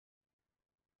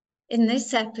In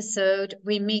this episode,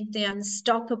 we meet the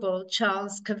unstoppable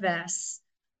Charles Cavess,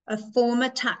 a former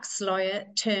tax lawyer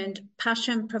turned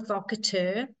passion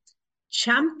provocateur,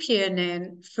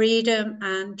 championing freedom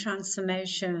and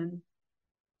transformation.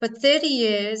 For 30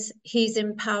 years, he's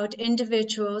empowered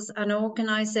individuals and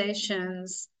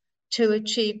organizations to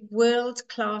achieve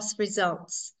world-class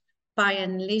results by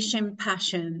unleashing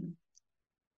passion.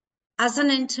 As an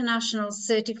international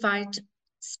certified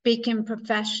speaking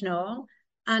professional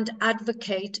and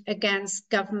advocate against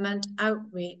government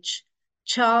outreach,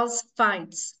 Charles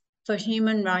fights for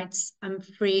human rights and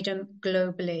freedom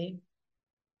globally.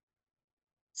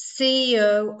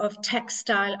 CEO of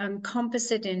Textile and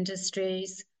Composite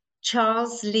Industries,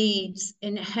 Charles leads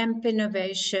in hemp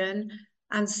innovation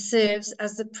and serves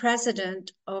as the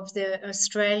president of the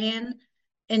Australian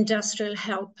Industrial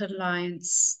Health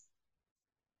Alliance.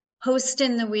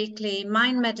 Hosting the weekly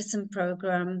Mind Medicine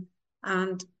program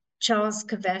and Charles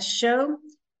Cavess Show,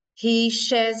 he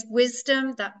shares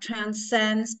wisdom that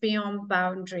transcends beyond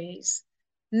boundaries,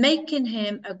 making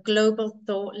him a global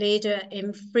thought leader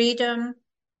in freedom,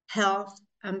 health,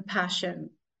 and passion.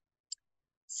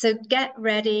 So get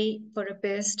ready for a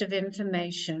burst of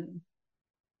information.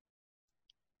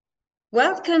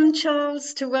 Welcome,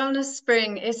 Charles, to Wellness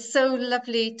Spring. It's so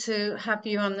lovely to have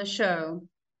you on the show.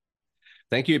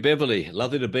 Thank you, Beverly.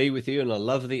 Lovely to be with you, and I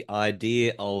love the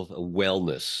idea of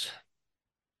wellness.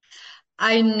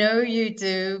 I know you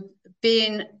do.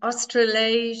 Being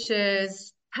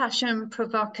Australasia's passion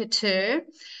provocateur,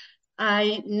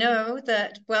 I know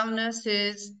that wellness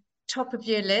is top of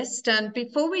your list. And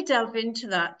before we delve into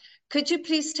that, could you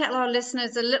please tell our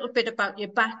listeners a little bit about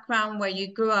your background, where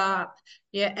you grew up,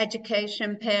 your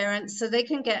education, parents, so they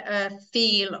can get a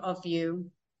feel of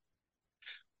you?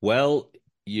 Well,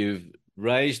 you've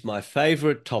raised my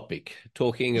favorite topic,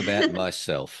 talking about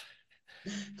myself.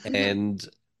 And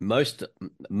most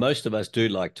of us do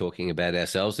like talking about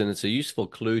ourselves, and it's a useful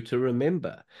clue to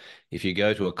remember. If you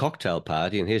go to a cocktail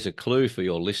party, and here's a clue for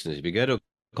your listeners, if you go to a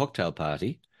cocktail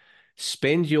party,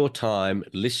 spend your time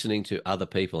listening to other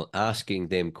people, asking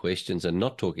them questions and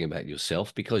not talking about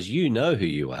yourself, because you know who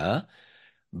you are.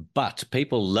 But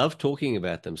people love talking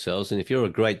about themselves, and if you're a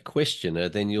great questioner,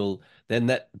 then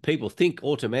that people think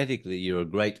automatically you're a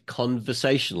great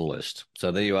conversationalist.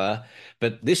 So there you are.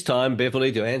 But this time,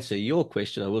 Beverly, to answer your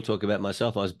question, I will talk about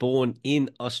myself. I was born in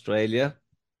Australia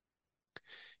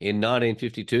in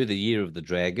 1952, the year of the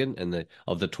dragon, and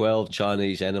of the 12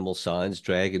 Chinese animal signs,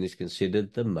 dragon is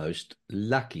considered the most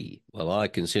lucky. Well, I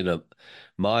consider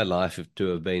my life to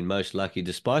have been most lucky,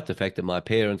 despite the fact that my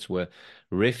parents were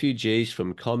refugees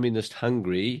from communist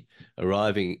Hungary, who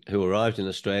arrived in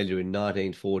Australia in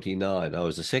 1949. I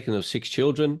was the second of six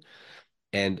children,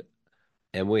 and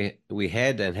we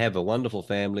had and have a wonderful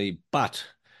family, but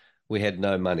we had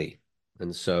no money.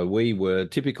 And so we were a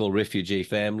typical refugee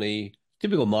family,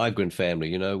 typical migrant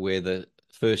family, where the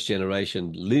first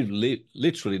generation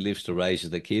literally lives to raise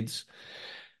the kids.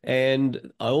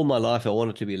 And all my life, I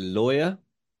wanted to be a lawyer.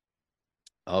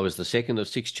 I was the second of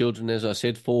six children, as I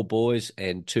said, four boys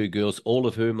and two girls, all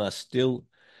of whom are still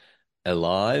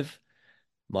alive.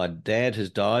 My dad has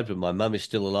died, but my mum is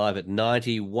still alive at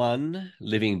 91,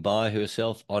 living by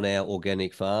herself on our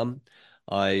organic farm.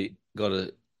 I got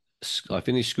a I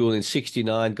finished school in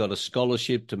 69, got a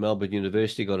scholarship to Melbourne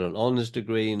University, got an honours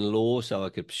degree in law so I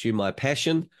could pursue my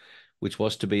passion, which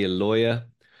was to be a lawyer.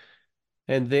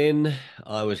 And then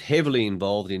I was heavily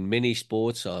involved in many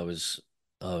sports. I was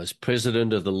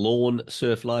president of the Lawn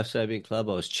Surf Lifesaving Club.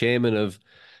 I was chairman of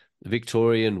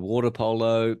Victorian water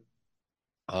polo.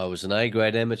 I was an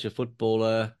A-grade amateur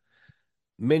footballer,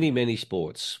 many, many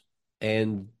sports.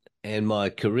 And my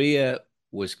career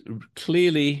was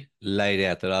clearly laid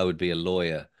out that I would be a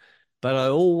lawyer. But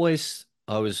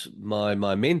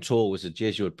my mentor was a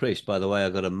Jesuit priest. By the way, I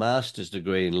got a master's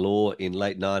degree in law in the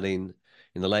late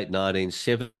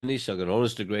 1970s. So I got an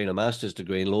honours degree and a master's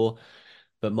degree in law.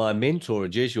 But my mentor, a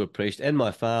Jesuit priest, and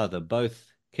my father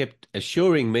both kept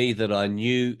assuring me that I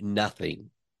knew nothing,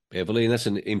 Beverly. And that's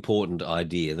an important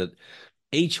idea, that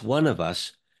each one of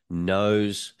us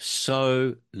knows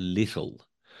so little.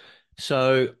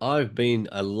 So I've been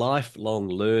a lifelong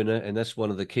learner, and that's one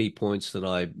of the key points that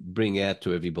I bring out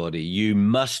to everybody. You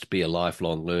must be a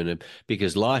lifelong learner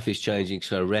because life is changing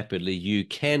so rapidly. You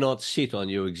cannot sit on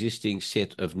your existing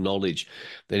set of knowledge.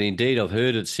 And indeed, I've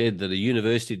heard it said that a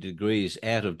university degree is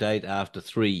out of date after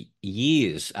 3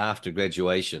 years after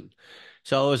graduation.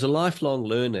 So I was a lifelong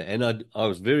learner, and I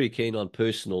was very keen on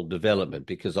personal development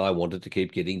because I wanted to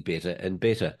keep getting better and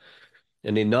better.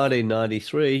 And in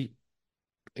 1993,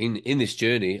 in this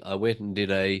journey, I went and did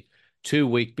a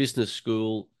 2-week business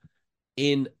school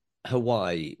in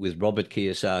Hawaii with Robert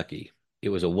Kiyosaki. It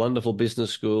was a wonderful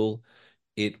business school.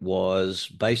 It was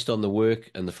based on the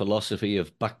work and the philosophy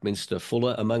of Buckminster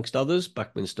Fuller, amongst others.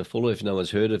 Buckminster Fuller, if no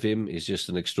one's heard of him, is just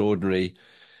an extraordinary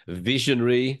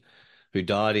visionary who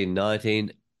died in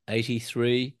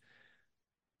 1983.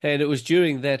 And it was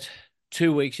during that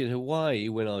 2 weeks in Hawaii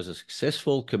when I was a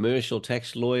successful commercial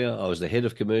tax lawyer. I was the head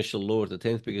of commercial law at the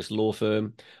 10th biggest law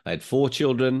firm. I had 4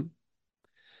 children,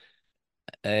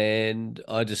 and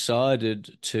I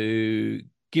decided to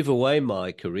give away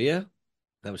my career.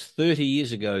 That was 30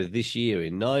 years ago this year,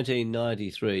 in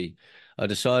 1993. I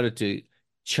decided to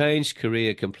change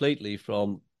career completely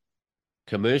from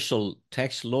commercial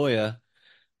tax lawyer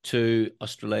to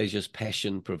Australasia's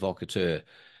passion provocateur,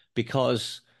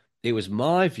 because it was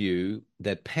my view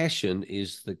that passion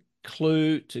is the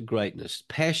clue to greatness.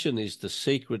 Passion is the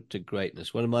secret to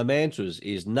greatness. One of my mantras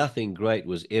is nothing great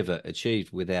was ever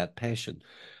achieved without passion.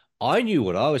 I knew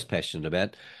what I was passionate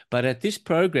about, but at this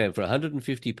program for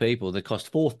 150 people that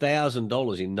cost $4,000 in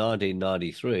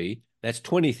 1993, that's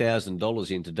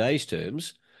 $20,000 in today's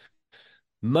terms,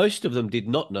 most of them did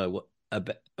not know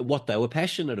what they were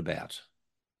passionate about.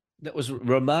 That was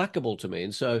remarkable to me.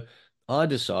 And so I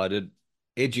decided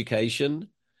education,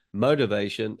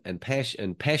 motivation, and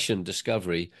passion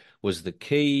discovery was the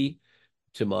key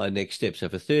to my next step. So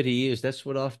for 30 years, that's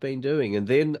what I've been doing. And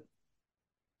then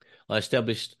I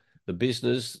established the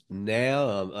business. Now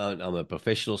I'm a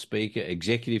professional speaker,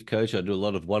 executive coach. I do a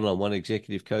lot of one-on-one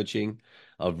executive coaching.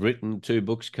 I've written 2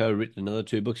 books, co-written another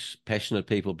 2 books, Passionate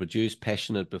People Produce,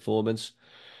 Passionate Performance.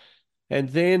 And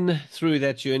then through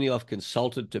that journey, I've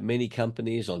consulted to many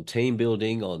companies on team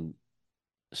building, on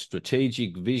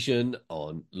strategic vision,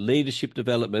 on leadership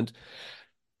development,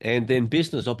 and then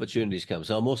business opportunities come.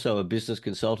 So I'm also a business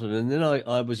consultant. And then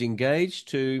I was engaged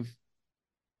to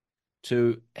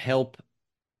help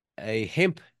a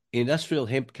industrial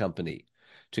hemp company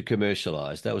to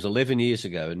commercialize. That was 11 years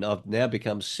ago, and I've now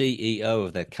become CEO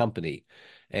of that company.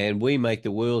 And we make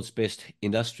the world's best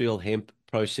industrial hemp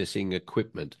processing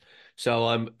equipment.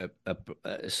 So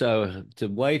so the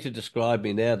way to describe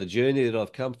me now, the journey that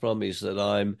I've come from is that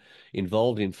I'm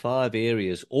involved in 5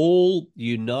 areas, all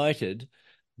united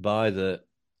by the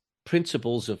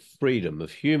principles of freedom,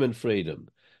 of human freedom.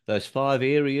 Those 5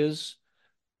 areas,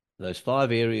 those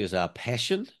 5 areas are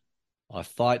passion. I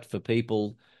fight for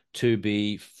people to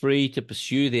be free to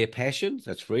pursue their passions.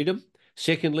 That's freedom.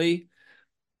 Secondly,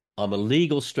 I'm a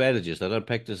legal strategist. I don't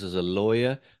practice as a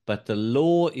lawyer, but the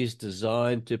law is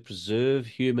designed to preserve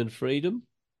human freedom.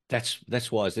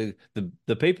 That's why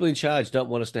the people in charge don't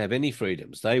want us to have any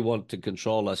freedoms. They want to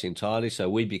control us entirely, so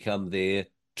we become their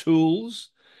tools.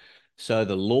 So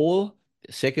the law,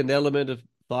 second element of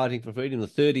fighting for freedom. The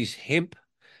third is hemp,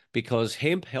 because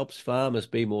hemp helps farmers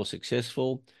be more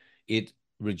successful. It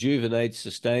rejuvenates,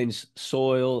 sustains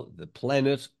soil, the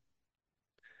planet,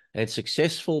 and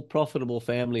successful, profitable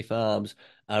family farms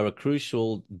are a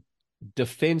crucial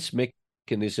defense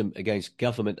mechanism against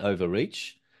government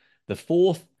overreach. The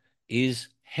fourth is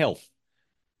health.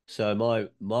 So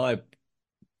my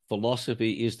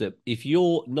philosophy is that if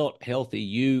you're not healthy,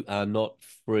 you are not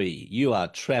free. You are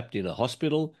trapped in a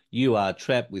hospital. You are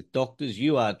trapped with doctors.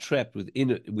 You are trapped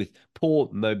with poor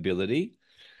mobility.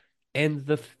 And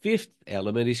the fifth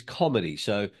element is comedy.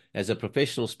 So, as a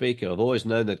professional speaker, I've always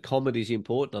known that comedy is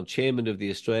important. I'm chairman of the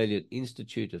Australian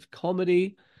Institute of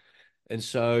Comedy. And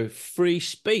so, free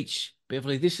speech,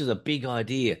 Beverly, this is a big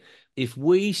idea. If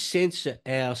we censor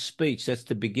our speech, that's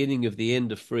the beginning of the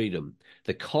end of freedom.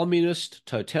 The communist,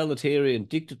 totalitarian,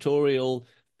 dictatorial,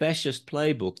 fascist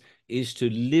playbook is to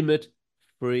limit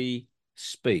free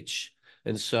speech.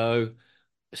 And so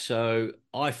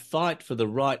I fight for the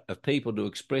right of people to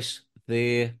express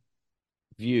their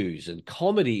views, and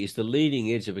comedy is the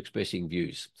leading edge of expressing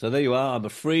views. So there you are. I'm a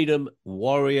freedom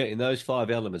warrior in those 5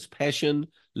 elements: passion,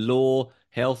 law,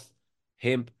 health,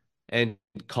 hemp, and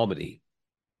comedy.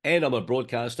 And I'm a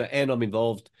broadcaster, and I'm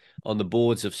involved on the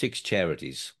boards of 6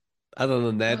 charities. Other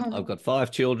than that, I've Oh, got 5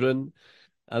 children.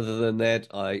 Other than that,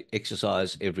 I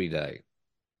exercise every day.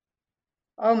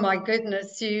 oh my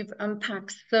goodness, you've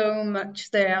unpacked so much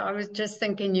there. I was just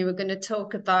thinking you were going to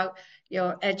talk about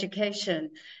your education.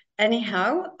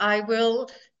 Anyhow, I will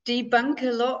debunk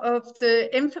a lot of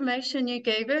the information you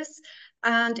gave us,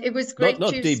 and it was Not great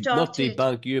not you de not started.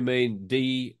 debunk. You mean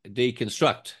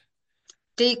deconstruct?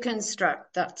 Deconstruct,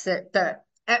 that's it. That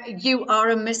you are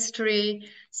a mystery.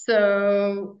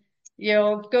 So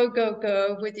you'll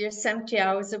go with your 70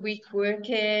 hours a week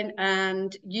working,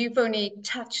 and you've only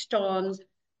touched on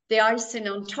the icing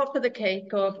on top of the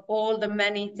cake of all the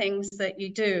many things that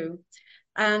you do.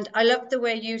 And I love the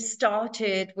way you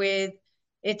started with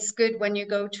it's good when you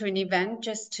go to an event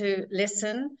just to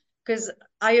listen, because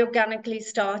I organically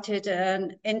started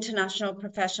an international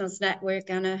professionals network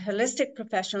and a holistic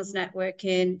professionals network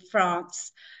in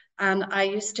France. And I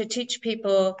used to teach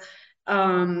people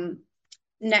um,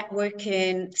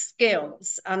 networking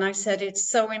skills. And I said, it's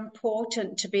so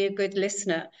important to be a good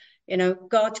listener. You know,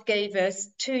 God gave us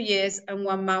 2 ears and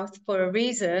one mouth for a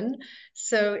reason.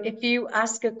 So if you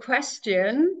ask a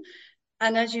question,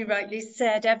 and as you rightly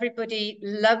said, everybody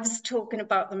loves talking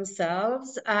about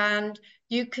themselves, and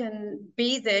you can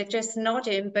be there just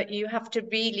nodding, but you have to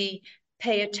really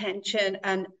pay attention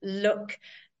and look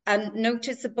and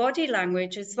notice the body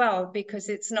language as well, because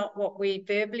it's not what we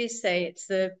verbally say, it's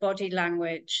the body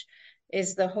language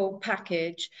is the whole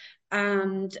package.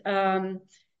 And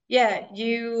yeah,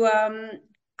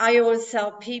 I always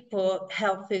tell people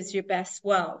health is your best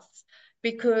wealth,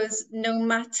 because no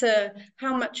matter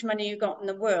how much money you got in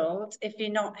the world, if you're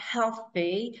not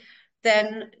healthy,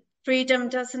 then freedom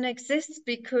doesn't exist,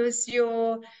 because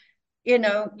your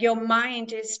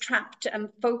mind is trapped and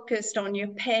focused on your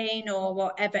pain or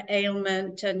whatever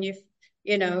ailment, and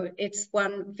it's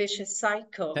one vicious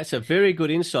cycle. That's a very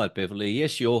good insight, Beverly.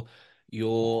 Yes,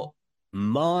 your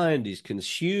mind is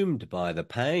consumed by the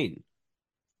pain.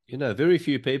 Very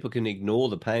few people can ignore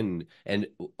the pain and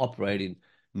operate in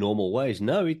normal ways.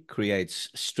 No, it creates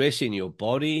stress in your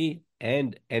body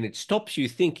and it stops you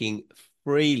thinking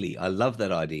freely. I love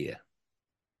that idea.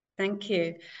 Thank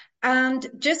you. And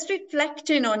just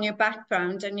reflecting on your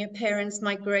background and your parents'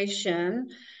 migration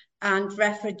and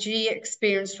refugee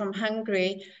experience from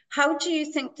Hungary, how do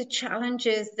you think the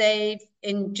challenges they've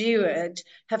endured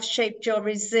have shaped your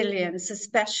resilience,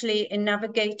 especially in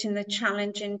navigating the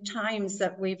challenging times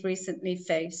that we've recently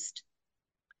faced?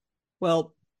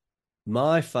 Well,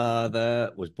 my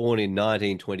father was born in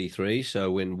 1923,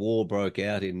 so when war broke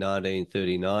out in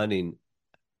 1939 in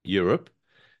Europe,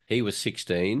 he was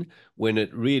 16. When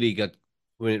it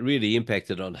really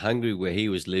impacted on Hungary, where he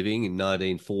was living in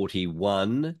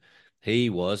 1941, he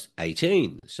was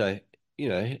 18. So,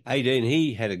 18,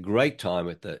 he had a great time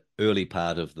at the early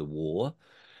part of the war,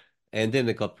 and then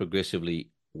it got progressively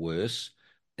worse.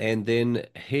 And then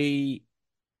he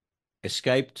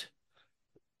escaped,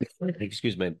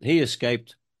 excuse me, he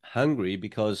escaped Hungary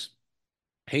because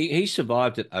he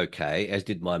survived it okay, as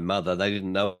did my mother. They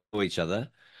didn't know each other.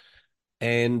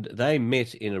 And they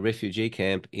met in a refugee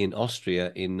camp in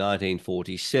Austria in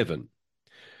 1947.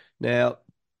 Now,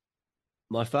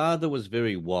 my father was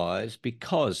very wise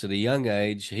because at a young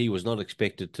age he was not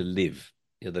expected to live.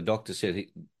 The doctor said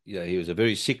he was a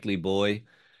very sickly boy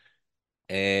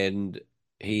and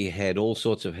he had all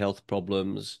sorts of health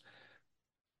problems.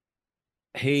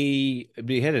 He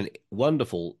had a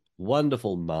wonderful,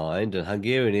 wonderful mind, and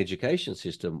Hungarian education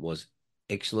system was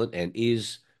excellent and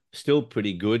is still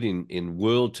pretty good in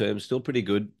world terms, still pretty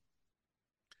good.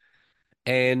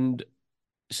 And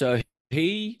so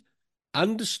he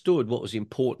understood what was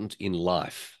important in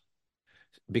life.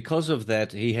 Because of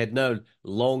that, he had no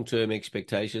long-term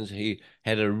expectations. He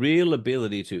had a real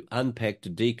ability to unpack, to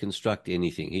deconstruct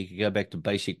anything. He could go back to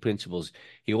basic principles.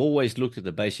 He always looked at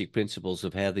the basic principles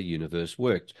of how the universe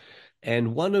worked.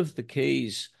 And one of the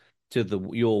keys to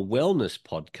your wellness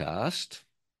podcast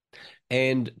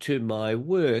and to my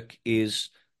work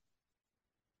is,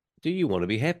 do you want to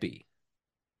be happy?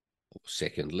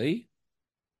 Secondly,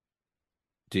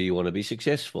 do you want to be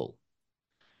successful?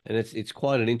 And it's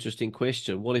quite an interesting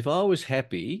question. Well, if I was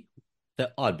happy,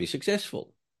 that I'd be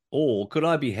successful. Or could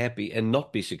I be happy and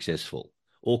not be successful?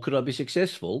 Or could I be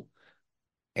successful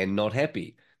and not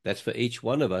happy? That's for each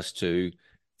one of us to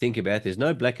think about. There's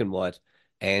no black and white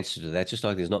answer to that, just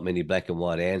like there's not many black and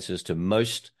white answers to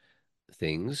most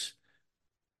things.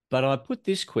 But I put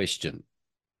this question.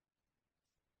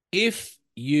 If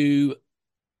you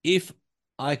if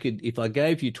if I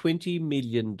gave you $20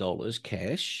 million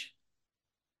cash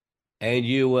and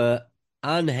you were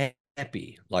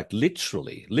unhappy, like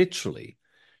literally,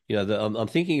 I'm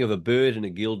thinking of a bird in a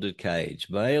gilded cage,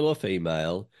 male or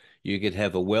female. You could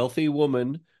have a wealthy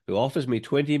woman who offers me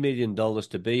 $20 million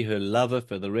to be her lover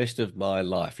for the rest of my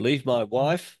life, leave my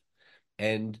wife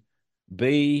and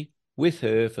be with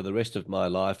her for the rest of my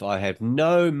life. I have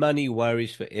no money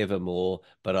worries forevermore,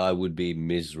 but I would be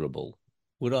miserable.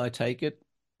 Would I take it?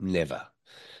 Never.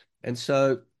 And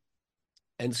so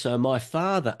and so my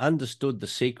father understood the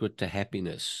secret to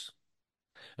happiness.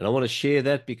 And I want to share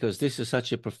that because this is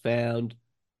such a profound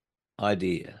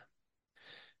idea.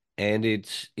 And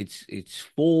it's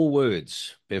 4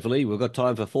 words, Beverly. We've got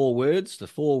time for 4 words. The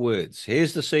 4 words.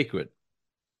 Here's the secret.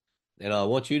 And I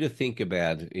want you to think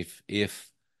about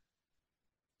if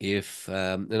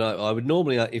And I would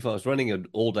normally, if I was running an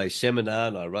all-day seminar,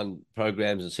 and I run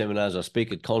programs and seminars, I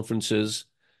speak at conferences,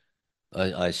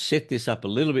 I set this up a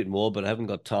little bit more, but I haven't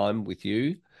got time with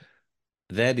you.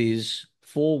 That is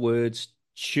 4 words: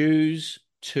 choose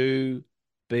to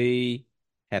be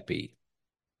happy.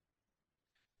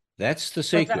 That's the Well,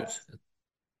 secret.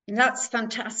 that's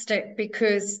fantastic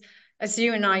because, as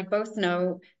you and I both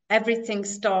know, everything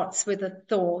starts with a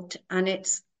thought, and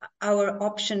it's our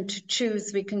option to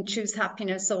choose. We can choose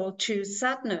happiness or choose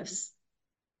sadness.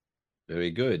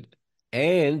 Very good.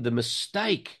 And the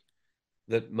mistake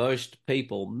that most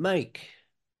people make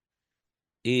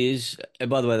is, and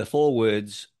by the way, the 4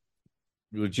 words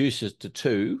reduces to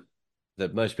two,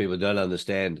 that most people don't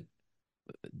understand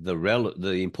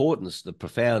the importance, the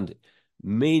profound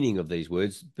meaning of these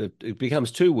words. It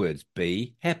becomes 2 words: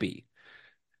 be happy.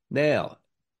 Now,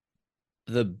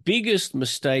 the biggest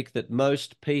mistake that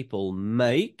most people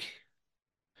make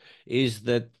is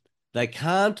that they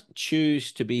can't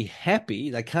choose to be happy.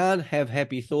 They can't have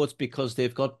happy thoughts because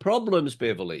they've got problems,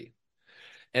 Beverly.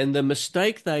 And the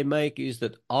mistake they make is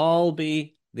that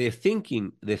their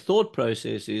thinking, their thought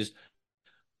process is,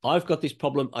 I've got this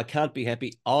problem. I can't be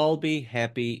happy. I'll be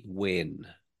happy when.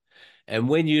 And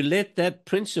when you let that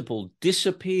principle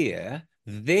disappear,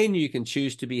 then you can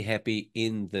choose to be happy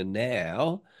in the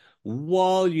now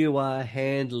while you are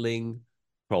handling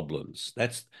problems.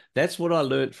 That's what I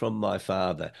learnt from my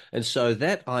father. And so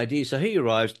that idea, so he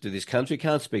arrives to this country,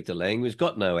 can't speak the language,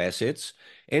 got no assets,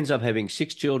 ends up having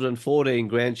 6 children, 14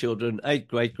 grandchildren, 8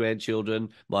 great-grandchildren.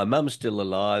 My mum's still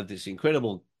alive. This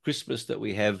incredible Christmas that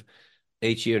we have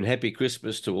each year, and happy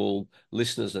Christmas to all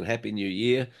listeners and happy New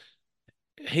Year.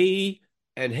 He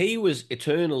he was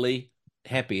eternally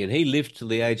happy, and he lived till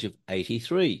the age of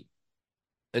 83.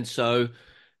 And so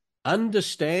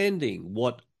understanding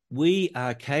what we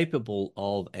are capable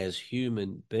of as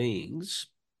human beings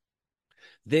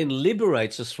then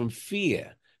liberates us from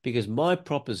fear. Because my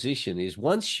proposition is,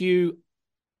 once you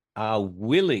are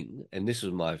willing, and this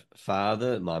was my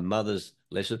father, my mother's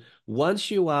lesson, once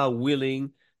you are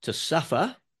willing to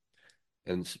suffer,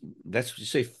 and that's what you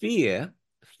see, fear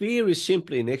is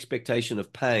simply an expectation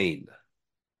of pain.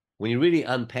 When you really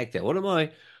unpack that,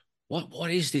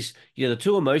 what is this? The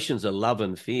two emotions are love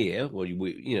and fear. Well,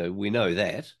 we know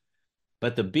that,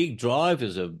 but the big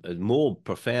drivers of more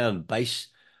profound base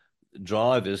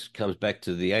drivers comes back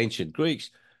to the ancient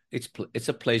Greeks. It's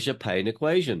a pleasure pain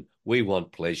equation. We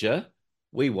want pleasure.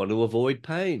 We want to avoid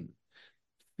pain.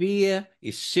 Fear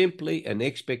is simply an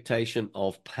expectation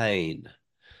of pain.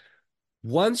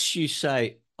 Once you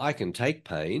say, I can take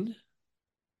pain,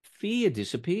 fear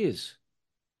disappears.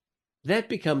 That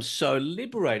becomes so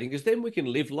liberating, because then we can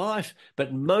live life.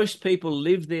 But most people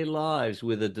live their lives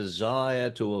with a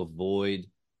desire to avoid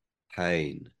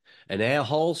pain. And our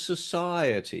whole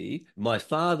society, my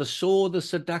father saw the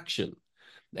seduction.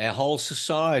 Our whole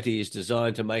society is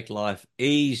designed to make life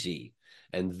easy.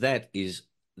 And that is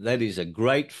a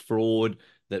great fraud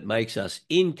that makes us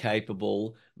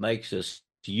incapable, makes us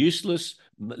useless,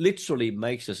 literally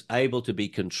makes us able to be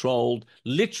controlled,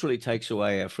 literally takes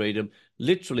away our freedom,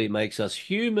 literally makes us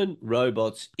human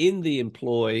robots in the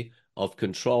employ of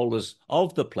controllers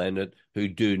of the planet who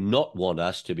do not want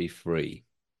us to be free.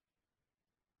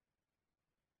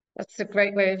 That's a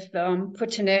great way of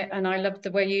putting it. And I love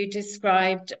the way you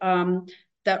described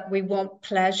that we want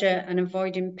pleasure and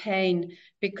avoiding pain,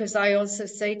 because I also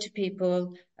say to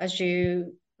people, as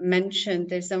you mentioned,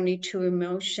 there's only two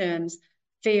emotions,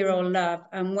 fear or love.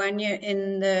 And when you're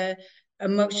in the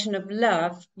emotion of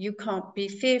love, you can't be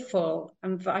fearful,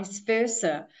 and vice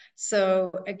versa.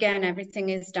 So again, everything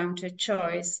is down to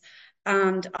choice.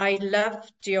 And I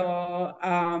loved your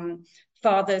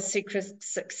father's secret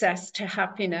success to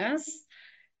happiness,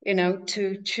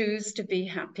 to choose to be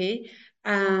happy.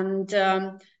 And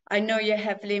I know you're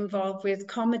heavily involved with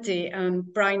comedy. And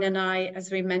Brian and I,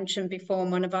 as we mentioned before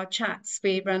in one of our chats,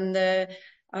 we run the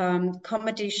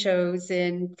comedy shows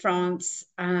in France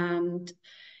and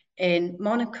in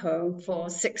Monaco for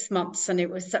 6 months. And it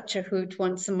was such a hoot.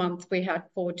 Once a month, we had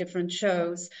 4 different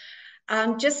shows.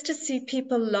 And just to see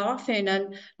people laughing,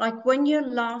 and like when you're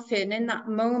laughing in that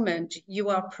moment, you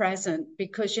are present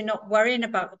because you're not worrying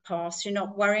about the past, you're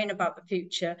not worrying about the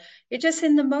future, you're just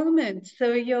in the moment.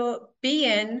 So you're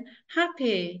being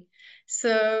happy.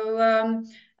 So,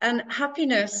 and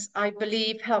happiness, I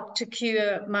believe, helped to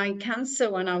cure my cancer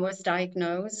when I was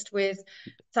diagnosed with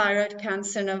thyroid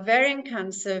cancer and ovarian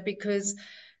cancer, because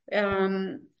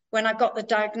when I got the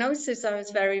diagnosis, I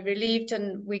was very relieved,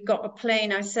 and we got a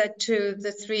plane. I said to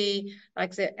the three,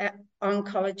 like the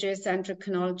oncologists,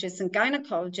 endocrinologists, and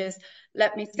gynecologists,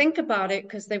 let me think about it,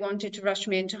 because they wanted to rush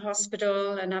me into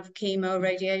hospital and have chemo,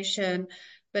 radiation.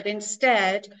 But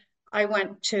instead, I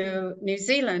went to New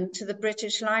Zealand to the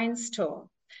British Lions tour.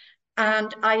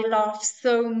 And I laughed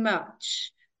so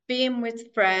much being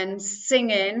with friends,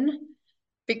 singing,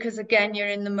 because again, you're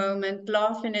in the moment,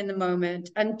 laughing in the moment,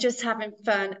 and just having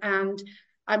fun. And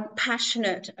I'm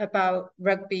passionate about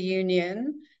rugby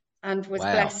union and was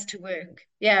Wow. blessed to work.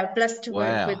 Yeah, blessed to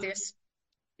work with Wow. this,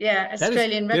 yeah, That is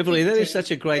Australian Beverly, rugby that is such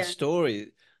team. a great Yeah,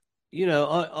 story. You know,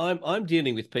 I'm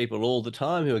dealing with people all the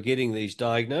time who are getting these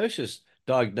diagnoses,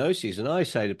 and I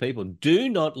say to people, do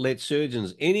not let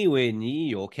surgeons anywhere near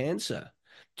your cancer.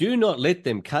 Do not let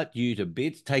them cut you to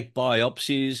bits, take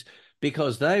biopsies,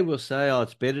 because they will say, "Oh,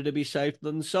 it's better to be safe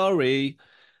than sorry."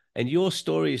 And your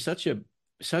story is an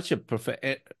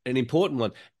important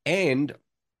one. And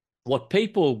what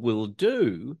people will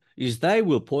do is they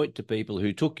will point to people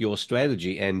who took your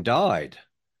strategy and died.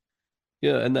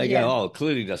 And they go, yeah, "Oh, it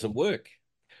clearly doesn't work."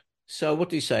 So what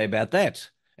do you say about that?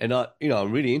 And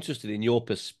I'm really interested in your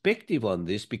perspective on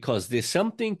this because there's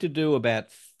something to do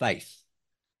about faith.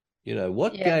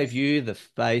 What gave yes, you the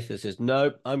faith that says,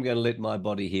 "Nope, I'm going to let my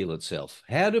body heal itself"?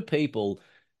 How do people,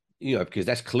 because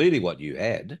that's clearly what you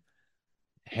had.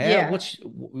 How, yeah. what's,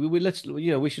 we let's,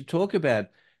 we should talk about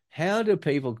how do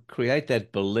people create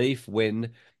that belief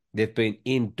when they've been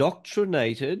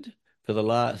indoctrinated for the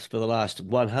last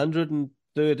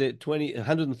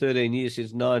 113 years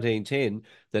since 1910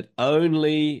 that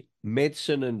only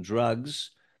medicine and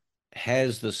drugs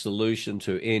has the solution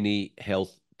to any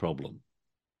health problem.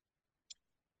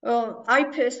 Well, I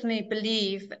personally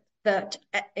believe that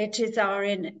it is our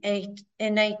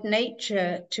innate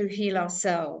nature to heal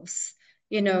ourselves.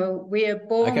 We are Okay,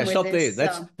 born with stop there.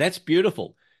 this. That's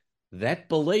beautiful. That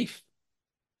belief.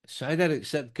 Say that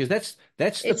because that's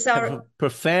the It's our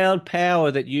profound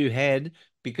power that you had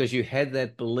because you had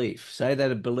that belief. Say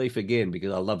that belief again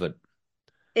because I love it.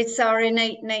 it's our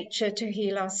innate nature to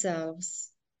heal ourselves.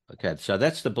 Okay, so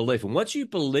that's the belief, and once you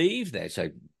believe that,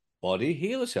 say, body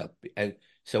heal itself, and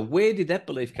so where did that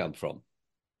belief come from?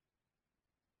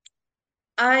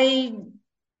 I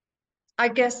I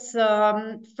guess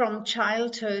from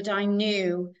childhood I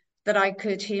knew that I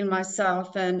could heal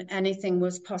myself and anything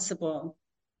was possible.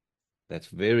 That's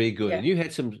very good. Yeah. And you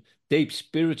had some deep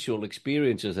spiritual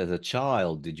experiences as a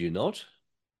child, did you not?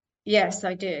 Yes,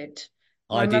 I did.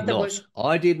 My I did mother not. was,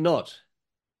 I did not.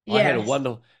 I had a yes,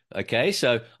 wonderful. Okay,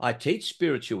 so I teach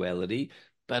spirituality,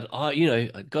 but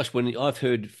gosh, when I've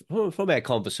heard from our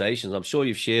conversations, I'm sure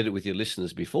you've shared it with your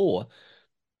listeners before,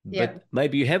 yeah. but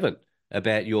maybe you haven't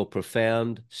about your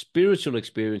profound spiritual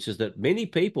experiences that many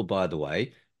people, by the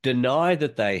way, deny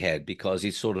that they had because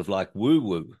it's sort of like woo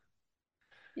woo.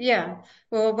 Yeah.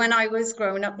 Well, when I was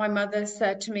growing up, my mother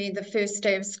said to me the first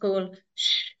day of school,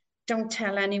 shh, don't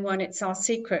tell anyone, it's our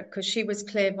secret, because she was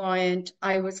clairvoyant.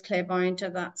 I was clairvoyant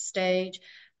at that stage.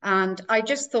 And I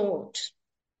just thought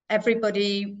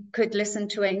everybody could listen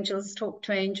to angels, talk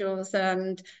to angels,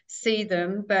 and see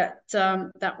them, but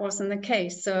that wasn't the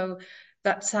case. So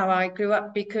that's how I grew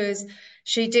up, because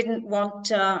she didn't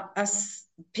want us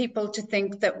people to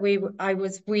think that I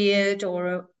was weird or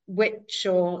a witch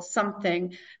or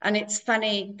something. And it's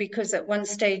funny because at one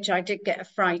stage I did get a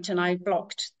fright and I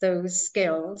blocked those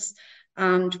skills.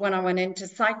 And when I went into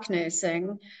psych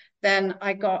nursing, then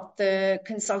I got the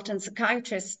consultant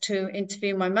psychiatrist to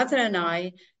interview my mother and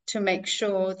I to make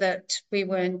sure that we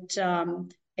weren't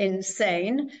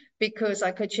insane, because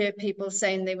I could hear people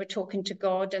saying they were talking to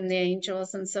God and the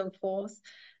angels and so forth.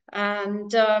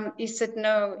 And he said,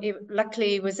 no,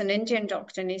 luckily he was an Indian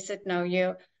doctor. And he said, no,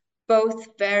 you're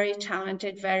both very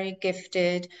talented, very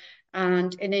gifted.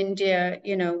 And in India,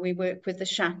 we work with the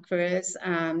chakras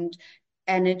and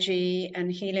energy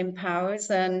and healing powers,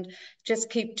 and just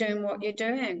keep doing what you're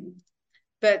doing.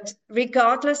 But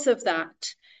regardless of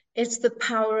that, it's the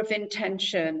power of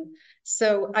intention.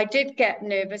 So I did get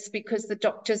nervous because the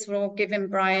doctors were all giving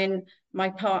Brian, my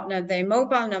partner, their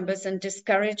mobile numbers and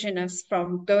discouraging us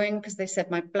from going, because they said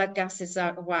my blood gas is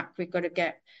out of whack. We've got to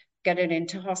get it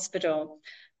into hospital.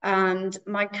 And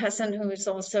my cousin, who is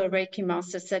also a Reiki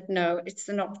master, said, no, it's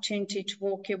an opportunity to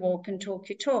walk your walk and talk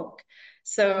your talk.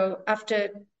 So after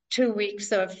 2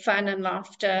 weeks of fun and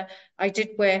laughter, I did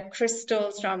wear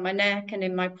crystals around my neck and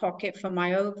in my pocket for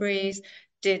my ovaries,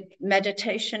 did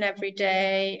meditation every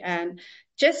day, and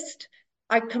just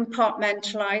I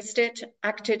compartmentalized it,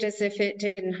 acted as if it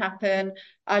didn't happen.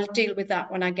 I'll deal with that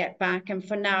when I get back. And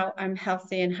for now, I'm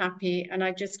healthy and happy, and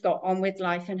I just got on with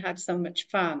life and had so much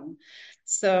fun.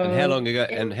 And how So long ago?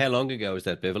 it And how long ago was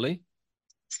that, Beverly?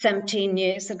 17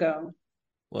 years ago.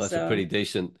 Well, that's a pretty So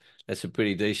decent. That's a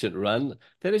pretty decent run.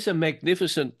 That is a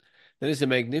magnificent. That is a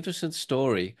magnificent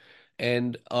story,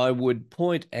 and I would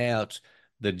point out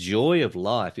the joy of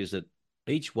life is that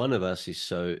each one of us is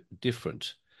so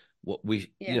different. What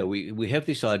we, yeah. we have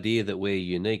this idea that we're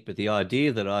unique, but the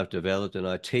idea that I've developed and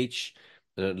I teach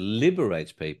and it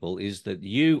liberates people is that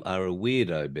you are a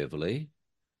weirdo, Beverly.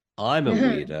 I'm a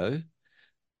weirdo.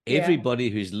 Yeah. Everybody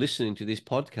who's listening to this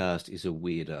podcast is a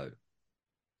weirdo.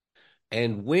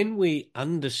 And when we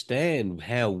understand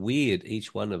how weird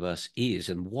each one of us is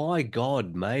and why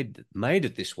God made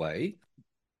it this way,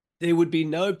 there would be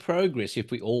no progress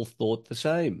if we all thought the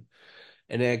same.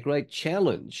 And our great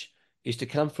challenge is to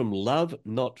come from love,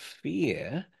 not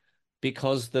fear,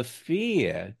 because the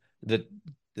fear that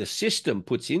the system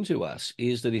puts into us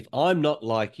is that if I'm not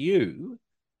like you,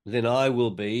 then I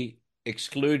will be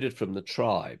excluded from the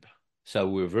tribe. So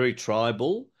we're very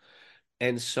tribal.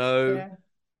 And so Yeah.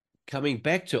 coming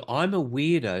back to I'm a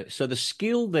weirdo. So the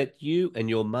skill that you and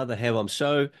your mother have,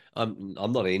 I'm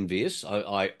not envious.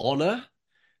 I honor.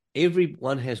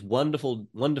 Everyone has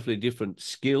wonderfully different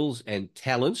skills and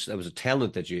talents. That was a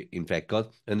talent that you, in fact,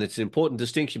 got. And it's an important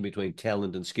distinction between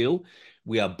talent and skill.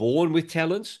 We are born with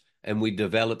talents and we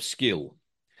develop skill.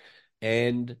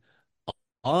 And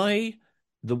I,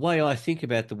 the way I think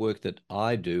about the work that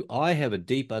I do, I have a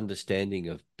deep understanding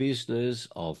of business,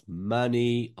 of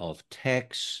money, of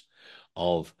tax,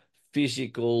 of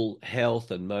physical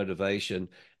health and motivation.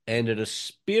 And at a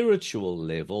spiritual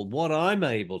level, what I'm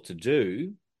able to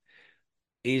do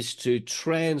is to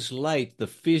translate the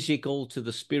physical to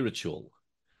the spiritual,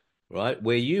 right?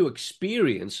 Where you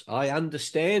experience, I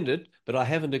understand it, but I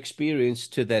haven't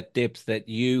experienced to that depth that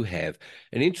you have.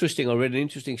 I read an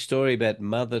interesting story about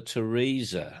Mother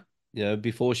Teresa,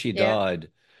 before she Yeah. died.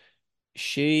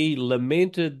 She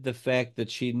lamented the fact that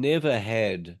she never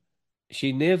had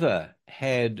the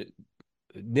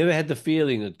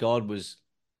feeling that God was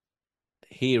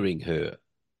hearing her.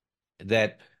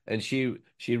 That and she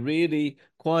really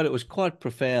quite it was quite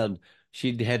profound.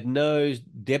 She had no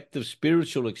depth of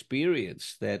spiritual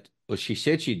experience that, or she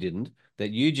said she didn't,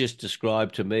 that you just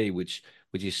described to me, which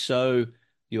is so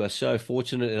you are so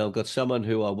fortunate. And I've got someone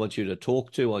who I want you to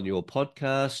talk to on your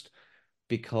podcast,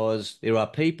 because there are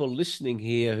people listening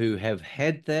here who have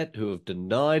had that, who have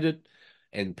denied it,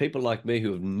 and people like me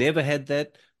who have never had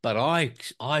that. But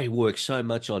I work so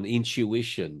much on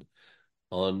intuition,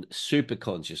 on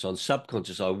superconscious, on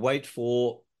subconscious. I wait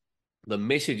for the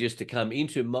messages to come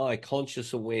into my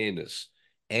conscious awareness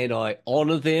and I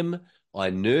honor them, I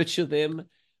nurture them,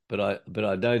 but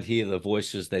I don't hear the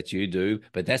voices that you do.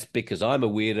 But that's because I'm a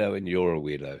weirdo and you're a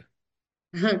weirdo.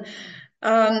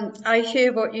 I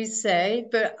hear what you say,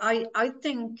 but I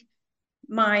think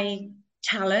my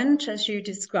talent, as you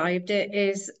described it,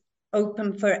 is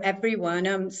open for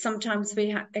everyone. Sometimes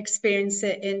we experience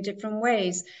it in different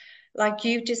ways. Like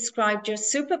you described your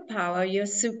superpower, your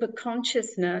super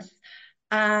consciousness,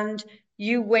 and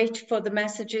you wait for the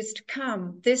messages to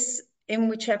come, this in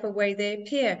whichever way they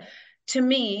appear. To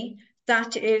me,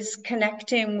 that is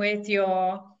connecting with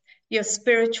your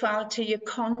spirituality, your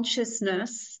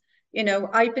consciousness.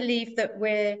 I believe that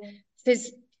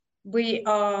we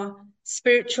are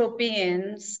spiritual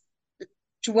beings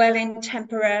dwelling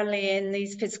temporarily in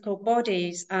these physical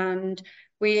bodies, and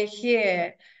we are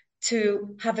here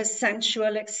to have a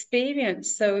sensual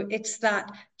experience. So it's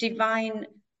that divine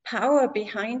power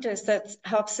behind us that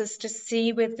helps us to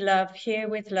see with love, hear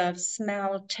with love,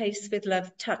 smell, taste with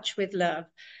love, touch with love.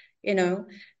 you know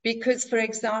because, for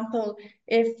example,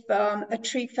 if a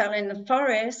tree fell in the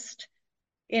forest,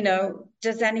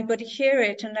 does anybody hear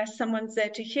it? Unless someone's there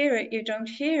to hear it, you don't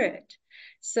hear it.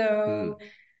 Hmm. So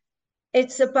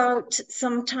it's about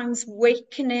sometimes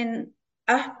wakening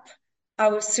up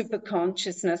our super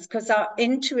consciousness, because our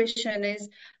intuition is,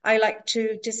 I like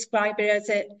to describe it as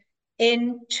it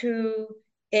into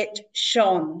it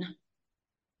shone.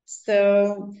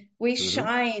 So we Mm-hmm.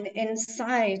 shine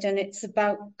inside, and it's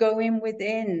about going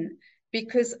within,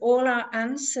 because all our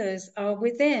answers are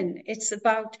within. It's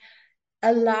about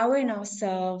allowing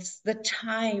ourselves the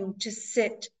time to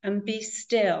sit and be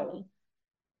still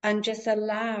and just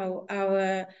allow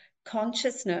our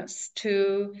consciousness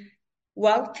to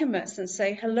welcome us and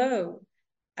say hello,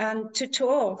 and to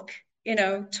talk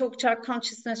to our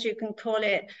consciousness. You can call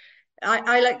it,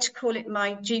 I like to call it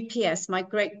my GPS, my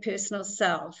great personal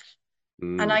self.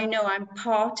 And Mm. I know I'm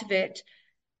part of it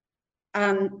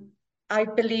And I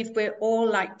believe we're all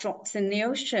like drops in the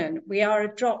ocean. We are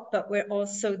a drop, but we're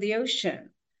also the ocean.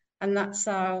 And that's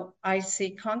how I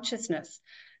see consciousness.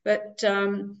 But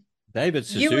David you would,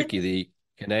 Suzuki, the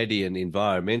Canadian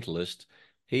environmentalist,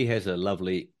 he has a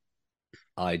lovely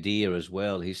idea as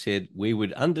well. He said, we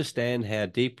would understand how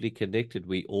deeply connected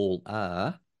we all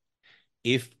are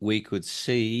if we could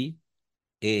see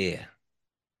air.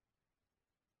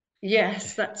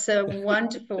 yes, that's a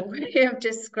wonderful way of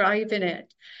describing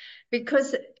it.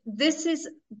 Because this is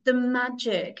the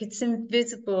magic, it's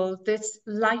invisible, this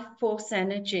life force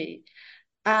energy.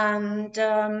 And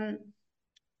I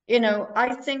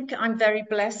think I'm very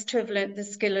blessed to have learnt the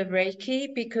skill of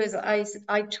Reiki because I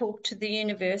talk to the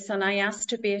universe and I ask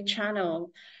to be a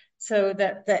channel so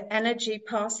that the energy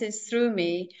passes through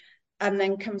me and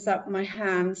then comes up my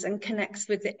hands and connects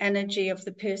with the energy of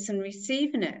the person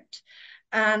receiving it.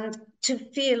 And to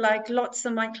feel like lots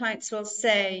of my clients will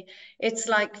say, it's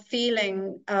like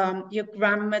feeling your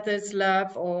grandmother's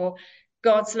love or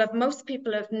God's love. Most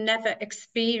people have never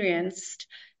experienced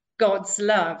God's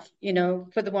love,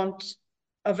 for the want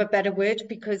of a better word,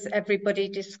 because everybody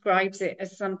describes it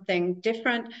as something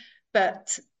different.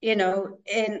 But, in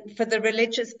for the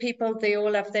religious people, they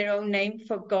all have their own name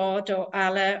for God or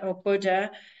Allah or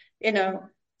Buddha, you know.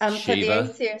 And for the Shiva.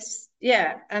 atheists,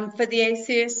 yeah, and for the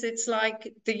atheists, it's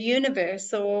like the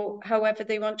universe or however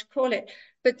they want to call it.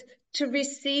 But to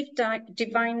receive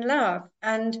divine love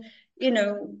and, you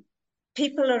know,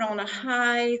 people are on a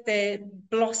high, they're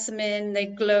blossoming, they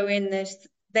glow in this,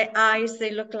 their eyes,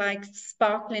 they look like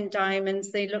sparkling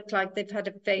diamonds, they look like they've had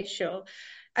a facial.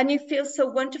 And you feel so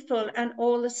wonderful, and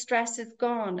all the stress is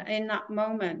gone in that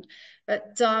moment.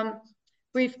 But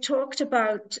we've talked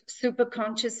about super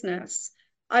consciousness.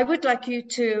 I would like you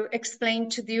to explain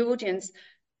to the audience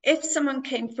if someone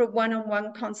came for a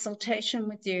one-on-one consultation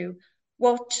with you,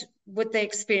 what would they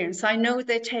experience? I know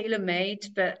they're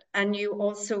tailor-made, and you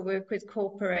also work with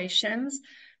corporations,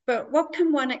 but what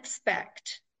can one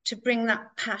expect to bring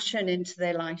that passion into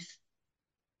their life?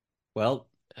 Well,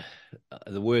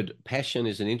 the word passion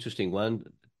is an interesting one,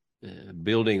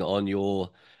 building on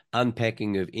your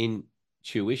unpacking of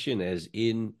intuition as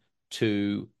in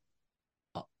to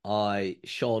I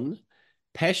shone.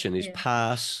 Passion is Yeah.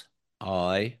 pass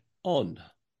I on.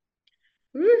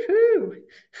 Woohoo!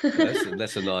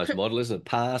 That's a nice model, isn't it?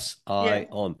 Pass Yeah. I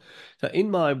on. So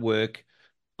in my work,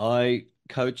 I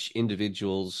coach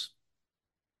individuals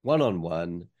one on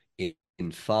one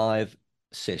in 5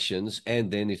 sessions,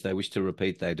 and then if they wish to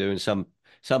repeat, they do. And some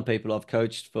people I've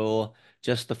coached for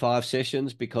just the 5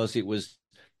 sessions because it was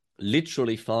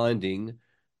literally finding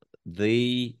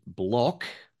the block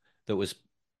that was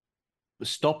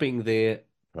stopping their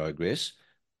progress.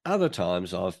 Other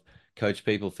times I've coached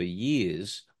people for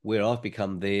years where I've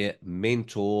become their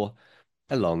mentor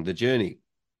along the journey.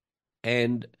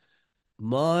 And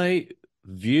my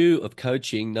view of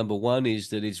coaching, number one, is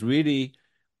that it's really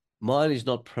mine is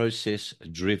not process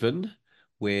driven,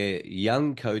 where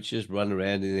young coaches run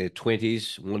around in their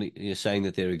 20s, saying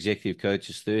that they're executive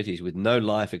coaches, 30s, with no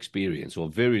life experience or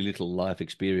very little life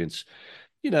experience,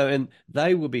 and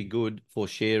they will be good for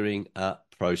sharing a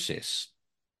process.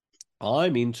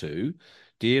 I'm into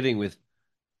dealing with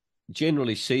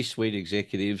generally C-suite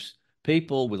executives,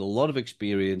 people with a lot of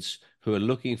experience who are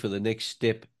looking for the next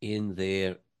step in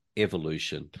their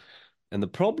evolution. And the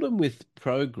problem with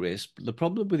progress, the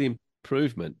problem with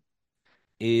improvement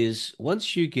is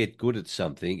once you get good at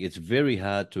something, it's very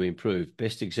hard to improve.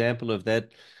 Best example of that,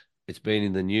 it's been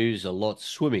in the news a lot,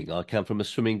 swimming. I come from a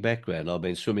swimming background. I've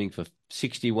been swimming for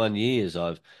 61 years.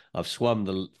 I've swum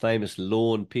the famous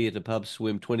Lawn Pier to Pub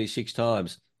swim 26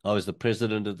 times. I was the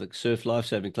president of the Surf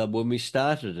Lifesaving Club when we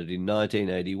started it in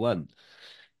 1981.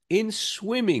 In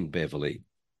swimming, Beverly,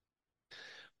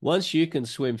 once you can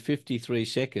swim 53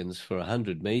 seconds for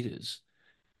 100 meters,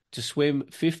 to swim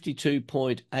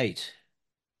 52.8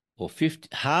 or 50,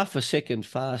 half a second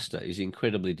faster is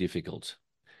incredibly difficult.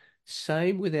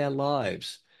 Same with our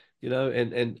lives,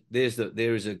 and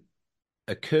there is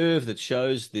a curve that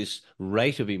shows this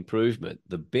rate of improvement.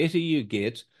 The better you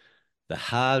get, the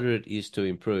harder it is to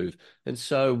improve. And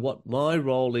so what my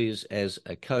role is as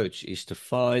a coach is to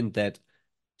find that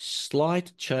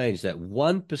slight change, that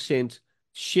 1%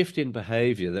 shift in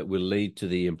behavior that will lead to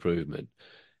the improvement.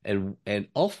 And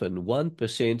often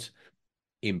 1%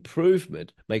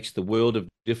 improvement makes the world of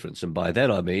difference. And by that,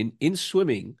 I mean in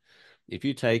swimming, if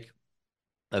you take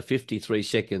a 53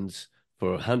 seconds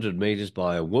for 100 meters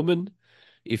by a woman,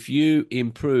 if you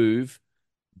improve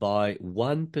by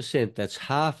 1%, that's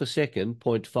half a second, zero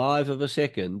point 0.5 of a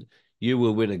second, you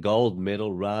will win a gold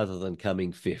medal rather than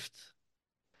coming fifth.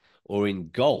 Or in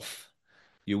golf,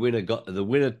 The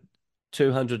winner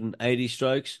 280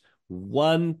 strokes,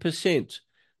 1%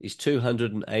 is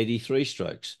 283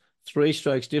 strokes. 3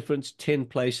 strokes difference, 10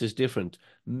 places different.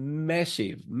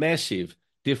 Massive, massive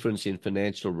difference in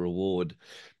financial reward.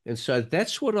 And so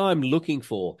that's what I'm looking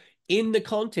for in the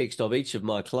context of each of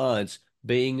my clients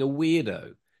being a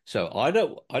weirdo. So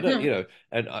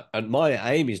and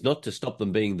my aim is not to stop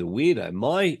them being the weirdo.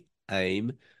 My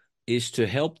aim is to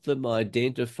help them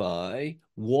identify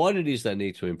what it is they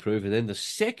need to improve. And then the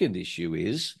second issue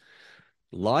is,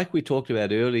 like we talked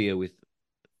about earlier with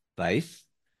faith,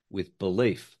 with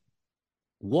belief.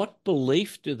 What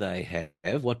belief do they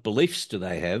have? What beliefs do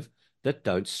they have that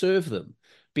don't serve them?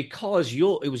 Because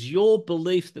it was your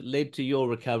belief that led to your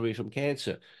recovery from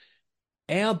cancer.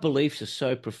 Our beliefs are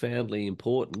so profoundly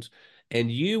important, and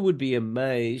you would be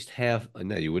amazed how,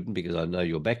 no, you wouldn't because I know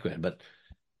your background, but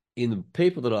in the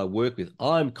people that I work with,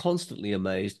 I'm constantly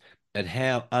amazed at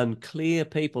how unclear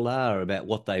people are about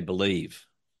what they believe.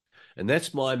 And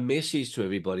that's my message to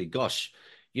everybody. Gosh,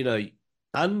 you know,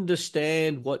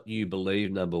 understand what you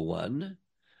believe, number one,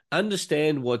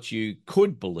 understand what you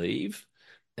could believe,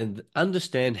 and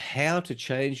understand how to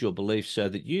change your beliefs so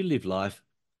that you live life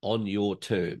on your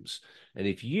terms. And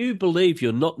if you believe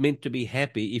you're not meant to be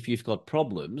happy if you've got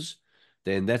problems,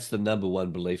 then that's the number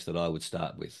one belief that I would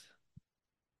start with.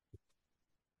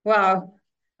 Wow.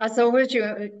 I thought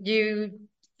you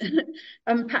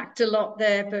unpacked a lot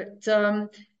there, but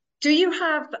do you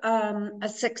have a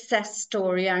success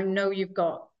story? I know you've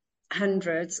got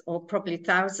hundreds or probably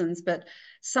thousands, but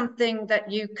something that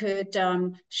you could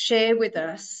share with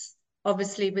us,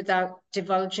 obviously without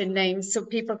divulging names, so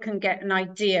people can get an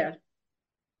idea.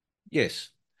 Yes,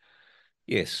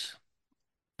 yes.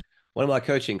 One of my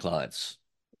coaching clients,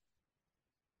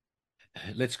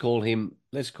 let's call him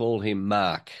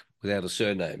Mark without a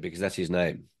surname because that's his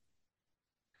name.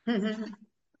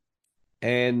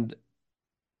 And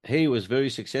he was very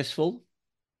successful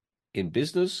in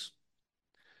business,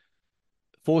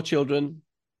 4 children,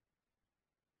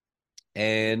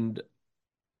 and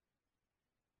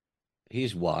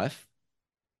his wife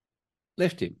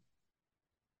left him.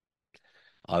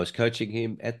 I was coaching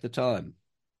him at the time,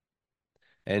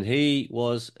 and he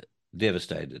was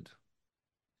devastated.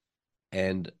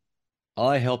 And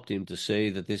I helped him to see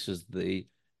that this is the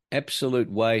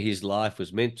absolute way his life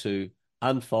was meant to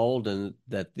unfold, and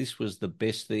that this was the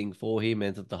best thing for him,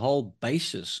 and that the whole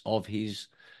basis of his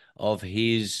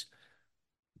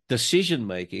decision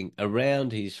making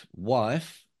around his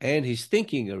wife and his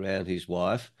thinking around his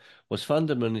wife was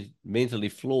fundamentally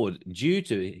flawed due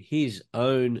to his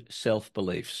own self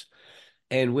beliefs.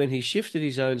 And when he shifted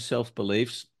his own self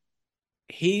beliefs,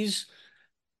 his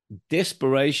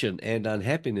desperation and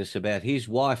unhappiness about his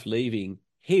wife leaving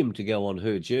him to go on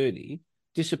her journey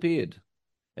disappeared.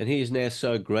 And he is now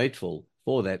so grateful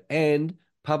for that and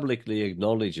publicly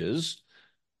acknowledges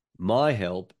my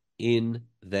help in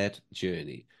that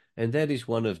journey. And that is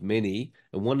one of many,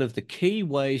 and one of the key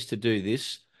ways to do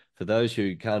this for those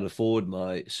who can't afford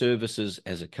my services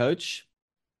as a coach.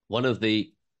 One of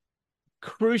the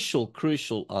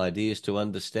crucial ideas to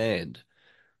understand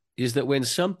is that when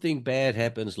something bad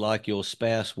happens, like your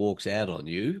spouse walks out on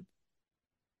you,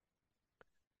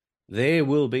 there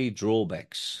will be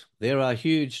drawbacks. There are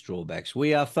huge drawbacks.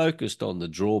 We are focused on the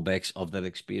drawbacks of that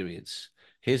experience.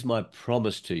 Here's my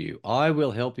promise to you. I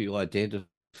will help you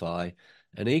identify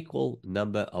an equal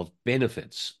number of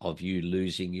benefits of you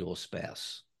losing your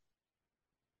spouse.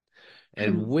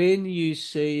 And when you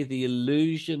see the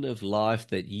illusion of life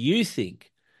that you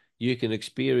think you can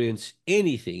experience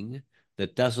anything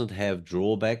that doesn't have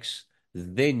drawbacks,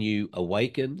 then you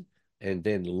awaken, and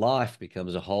then life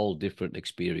becomes a whole different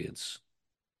experience.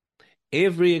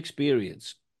 Every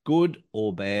experience, good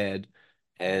or bad,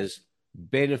 has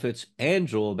benefits and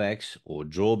drawbacks, or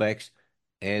drawbacks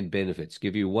and benefits.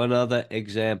 Give you one other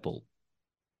example.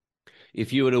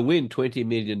 If you were to win $20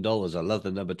 million, I love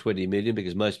the number 20 million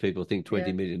because most people think $20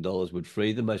 Yeah. million would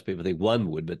free them. Most people think one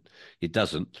would, but it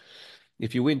doesn't.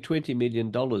 If you win $20 million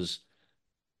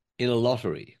in a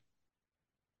lottery,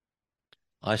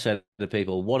 I say to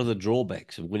people, what are the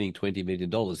drawbacks of winning $20 million?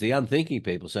 The unthinking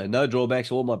people say, no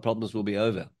drawbacks, all my problems will be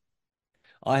over.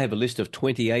 I have a list of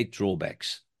 28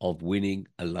 drawbacks of winning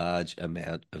a large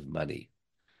amount of money.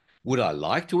 Would I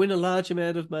like to win a large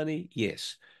amount of money?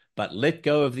 Yes. But let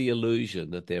go of the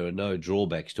illusion that there are no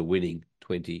drawbacks to winning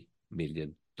 $20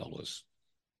 million.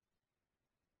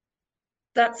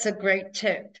 That's a great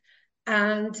tip.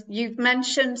 And you've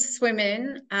mentioned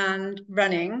swimming and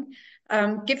running.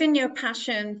 Given your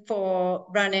passion for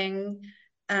running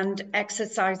and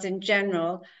exercise in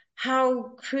general,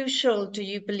 How crucial do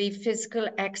you believe physical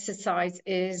exercise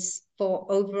is for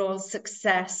overall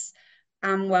success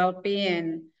and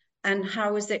well-being? And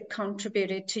how has it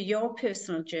contributed to your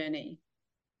personal journey?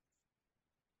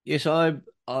 Yes,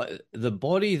 the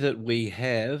body that we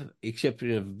have, except in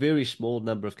a very small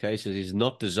number of cases, is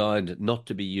not designed not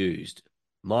to be used.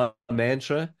 My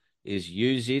mantra is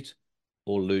use it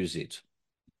or lose it.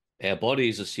 Our body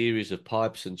is a series of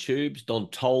pipes and tubes. Don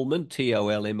Tolman,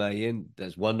 Tolman,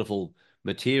 there's wonderful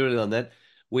material on that.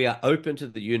 We are open to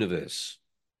the universe.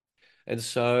 And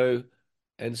so,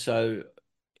 and so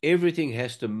everything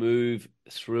has to move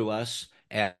through us.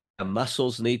 Our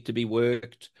muscles need to be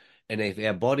worked. And if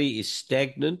our body is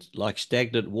stagnant, like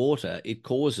stagnant water, it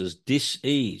causes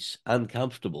dis-ease,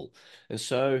 uncomfortable. And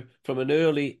so from an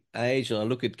early age, and I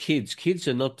look at kids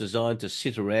are not designed to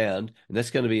sit around, and that's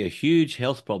going to be a huge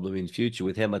health problem in future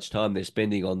with how much time they're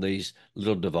spending on these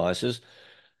little devices.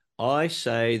 I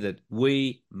say that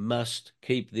we must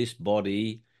keep this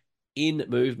body in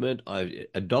movement. I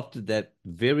adopted that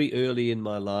very early in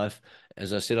my life.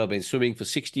 As I said, I've been swimming for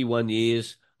 61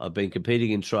 years. I've been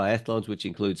competing in triathlons, which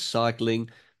includes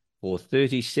cycling, for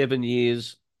 37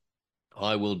 years.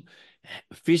 I will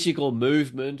physical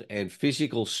movement and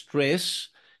physical stress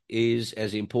is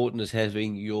as important as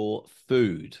having your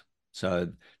food.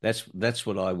 So that's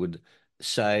what I would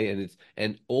say,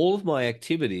 and all of my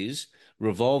activities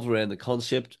revolve around the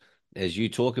concept, as you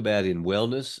talk about in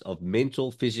wellness, of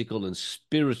mental, physical, and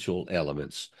spiritual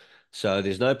elements. So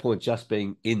there's no point just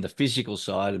being in the physical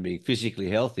side and being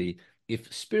physically healthy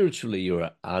if spiritually you're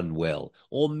unwell,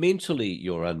 or mentally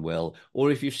you're unwell, or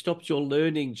if you've stopped your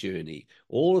learning journey.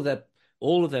 All of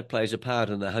that plays a part.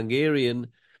 And the Hungarian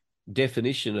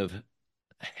definition of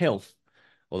health,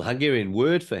 or the Hungarian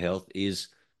word for health, is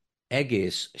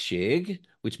egészség,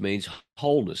 which means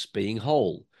wholeness, being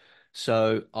whole.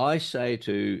 So I say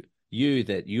to you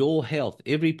that your health,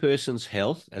 every person's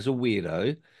health as a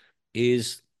weirdo,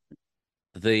 is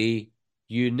the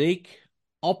unique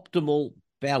optimal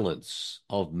balance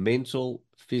of mental,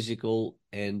 physical,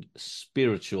 and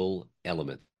spiritual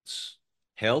elements.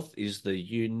 Health is the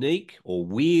unique or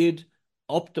weird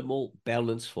optimal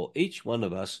balance for each one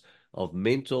of us of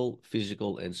mental,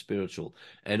 physical, and spiritual.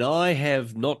 And I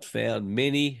have not found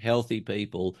many healthy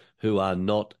people who are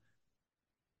not,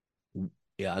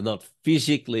 yeah, are not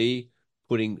physically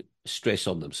putting stress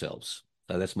on themselves.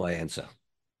 So that's my answer.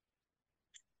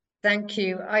 Thank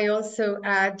you. I also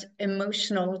add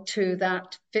emotional to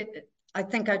that. I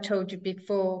think I told you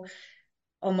before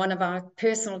on one of our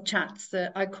personal chats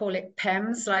that I call it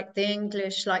PEMS, like the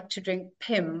English like to drink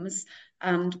Pims,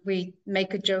 and we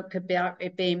make a joke about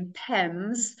it being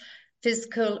PEMS,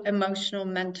 physical, emotional,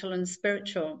 mental, and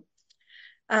spiritual.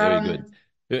 Very good.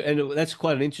 Um, And that's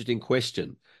quite an interesting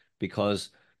question,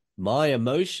 because my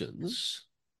emotions,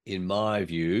 in my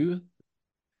view,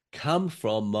 come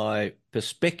from my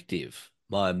perspective,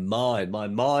 my mind. My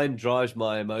mind drives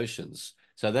my emotions.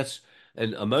 So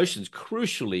and emotions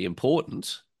crucially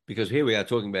important, because here we are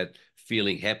talking about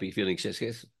feeling happy, feeling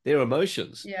success. They're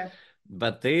emotions, yeah,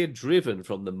 but they're driven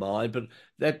from the mind. But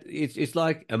it's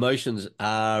like emotions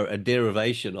are a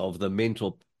derivation of the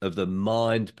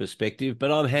mind perspective.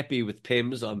 But I'm happy with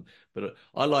PEMS. But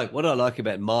I like what I like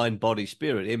about mind, body,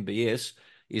 spirit, MBS,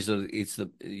 is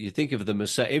that you think of the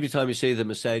Mercedes, every time you see the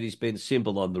Mercedes-Benz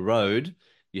symbol on the road,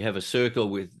 you have a circle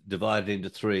with divided into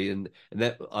three, and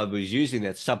that I was using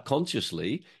that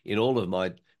subconsciously in all of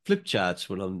my flip charts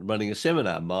when I'm running a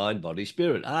seminar. Mind, body,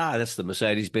 spirit. That's the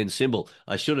Mercedes-Benz symbol.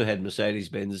 I should have had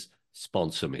Mercedes-Benz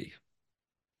sponsor me.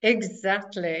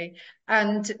 exactly.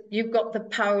 And you've got the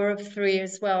power of three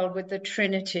as well with the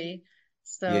Trinity.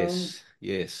 So, Yes,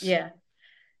 yes. yeah.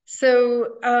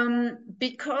 So,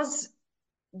 because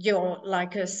you're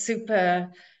like a super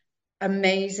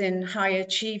amazing high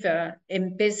achiever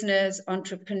in business,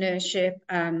 entrepreneurship,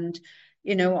 and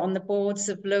on the boards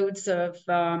of loads of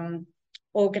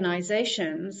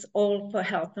organizations, all for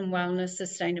health and wellness,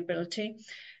 sustainability.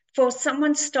 For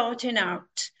someone starting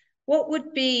out, what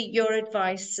would be your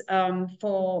advice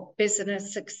for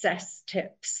business success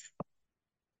tips?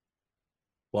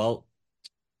 Well,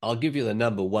 I'll give you the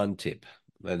number one tip,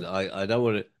 and I don't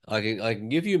want to. I can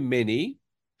give you many.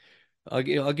 I'll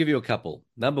give you a couple.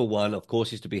 Number one, of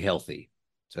course, is to be healthy.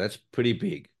 So that's pretty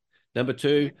big. Number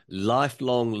two,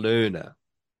 lifelong learner.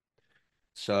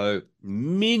 So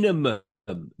minimum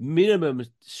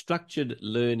structured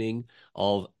learning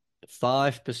of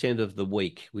 5% of the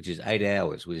week, which is 8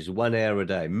 hours, which is 1 hour a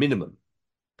day, minimum.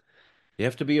 You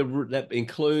have to be that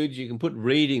includes, you can put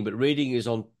reading, but reading is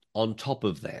on top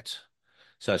of that.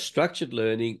 So structured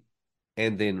learning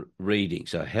and then reading.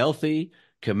 So healthy,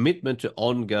 commitment to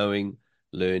ongoing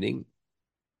learning.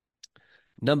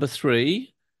 Number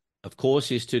 3, of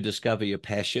course, is to discover your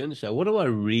passion. So what do I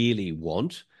really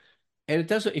want? And it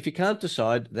doesn't, if you can't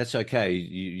decide, that's okay.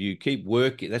 You keep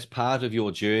working. That's part of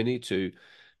your journey to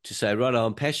say, right,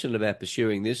 I'm passionate about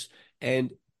pursuing this.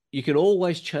 And you can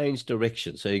always change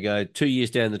direction. So you go 2 years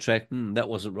down the track, that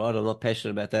wasn't right. I'm not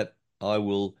passionate about that. I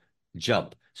will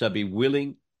jump. So be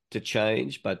willing to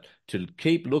change, but to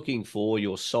keep looking for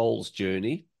your soul's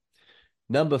journey.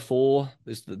 Number 4,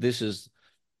 this is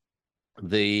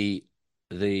these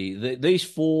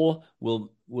 4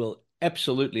 will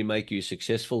absolutely make you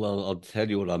successful. I'll tell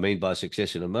you what I mean by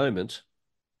success in a moment.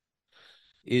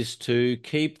 Is to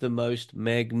keep the most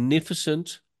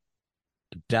magnificent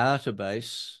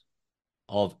database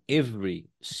of every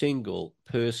single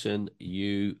person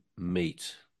you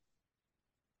meet.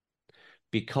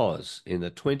 Because in the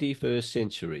 21st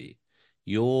century,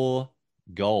 your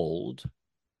gold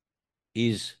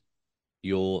is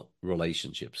your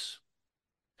relationships.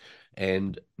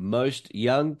 And most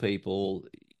young people,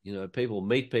 people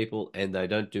meet people and they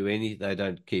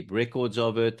don't keep records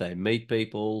of it. They meet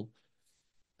people.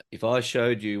 If I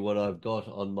showed you what I've got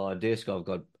on my desk, I've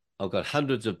got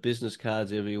hundreds of business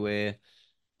cards everywhere.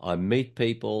 I meet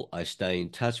people, I stay in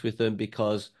touch with them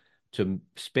because to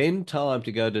spend time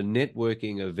to go to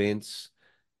networking events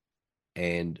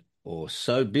and or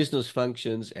so business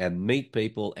functions and meet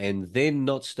people and then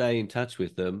not stay in touch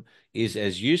with them is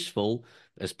as useful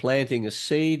as planting a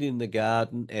seed in the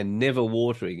garden and never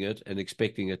watering it and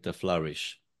expecting it to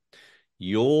flourish.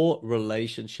 Your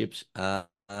relationships are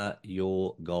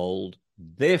your gold.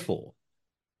 Therefore,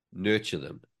 nurture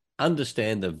them.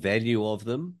 Understand the value of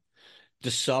them.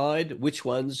 Decide which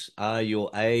ones are your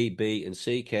A, B, and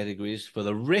C categories for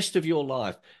the rest of your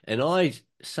life. And I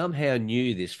somehow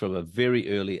knew this from a very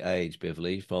early age,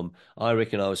 Beverly. I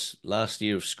reckon I was last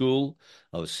year of school,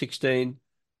 I was 16,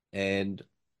 and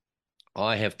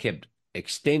I have kept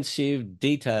extensive,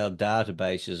 detailed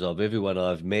databases of everyone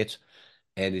I've met,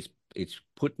 and it's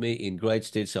put me in great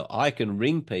stead so I can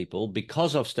ring people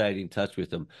because I've stayed in touch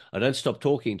with them. I don't stop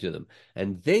talking to them.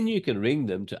 And then you can ring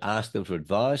them to ask them for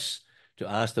advice, to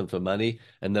ask them for money.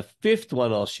 And the 5th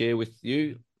one I'll share with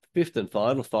you, 5th and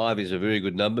final, 5 is a very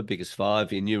good number because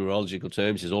 5 in numerological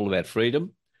terms is all about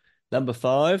freedom. Number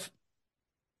 5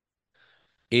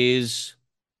 is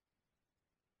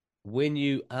when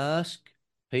you ask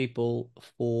people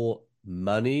for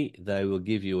money, they will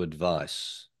give you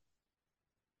advice.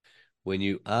 When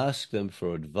you ask them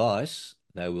for advice,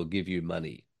 they will give you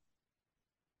money.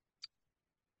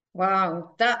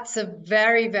 Wow, that's a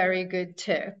very, very good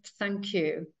tip. Thank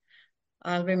you.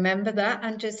 I'll remember that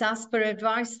and just ask for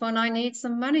advice when I need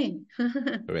some money.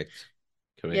 Correct.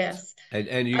 Correct. Yes.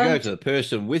 And you go And to the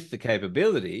person with the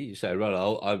capability, you say,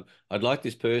 right, I'd like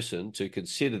this person to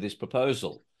consider this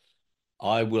proposal.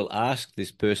 I will ask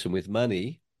this person with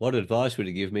money, what advice would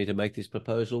you give me to make this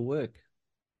proposal work?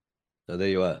 So there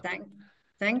you are. thank,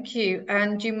 thank you.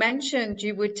 And you mentioned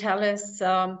you would tell us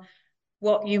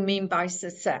what you mean by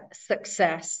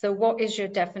success. So what is your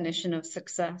definition of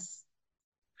success?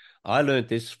 I learned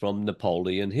this from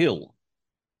Napoleon Hill.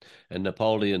 And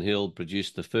Napoleon Hill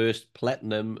produced the first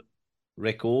platinum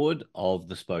record of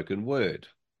the spoken word.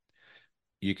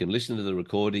 You can listen to the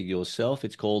recording yourself.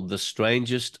 It's called The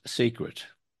Strangest Secret.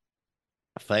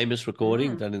 A famous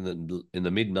recording Ah, done in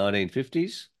the mid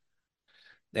 1950s.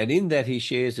 And in that he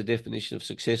shares a definition of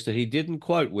success that he didn't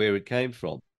quote where it came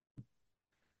from.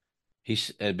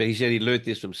 But he said he learnt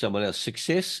this from someone else.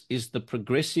 Success is the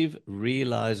progressive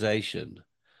realization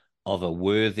of a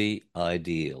worthy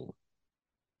ideal.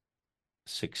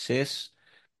 Success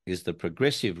is the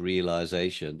progressive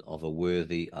realization of a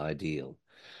worthy ideal.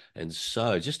 And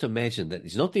so just imagine that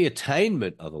it's not the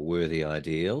attainment of a worthy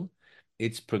ideal,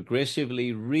 it's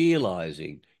progressively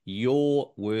realizing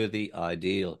your worthy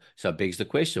ideal. So it begs the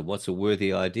question, what's a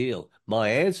worthy ideal? My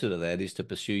answer to that is to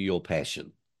pursue your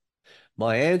passion.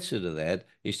 My answer to that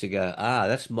is to go,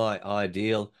 that's my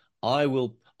ideal.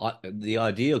 The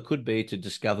ideal could be to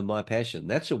discover my passion.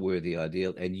 That's a worthy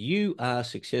ideal. And you are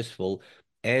successful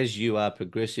as you are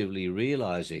progressively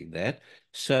realizing that.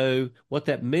 So what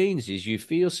that means is you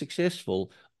feel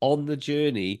successful on the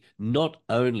journey, not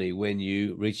only when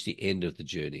you reach the end of the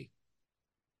journey.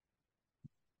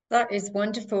 that is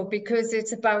wonderful because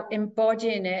it's about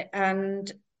embodying it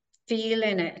and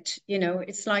feeling it. You know,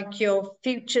 it's like your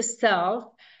future self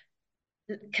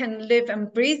can live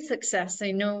and breathe success.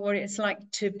 They know what it's like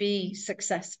to be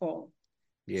successful.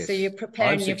 So you're Yes. I'm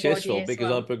preparing your body successful as because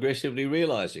I'm well. progressively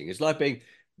realizing. It's like being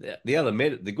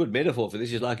the good metaphor for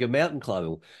this is like a mountain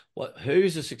climber.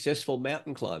 Who's a successful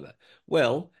mountain climber?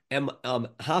 Well, I'm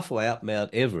halfway up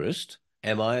Mount Everest.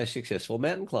 Am I a successful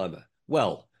mountain climber?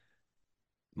 Well,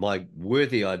 my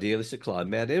worthy ideal is to climb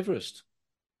Mount Everest.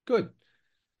 Good.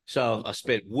 So I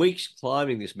spent weeks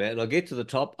climbing this mountain. I get to the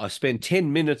top. I spend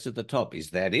 10 minutes at the top.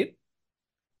 Is that it?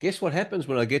 Guess what happens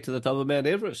when I get to the top of Mount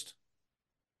Everest?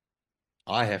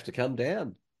 I have to come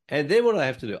down. And then what do I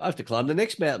have to do? I have to climb the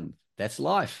next mountain. That's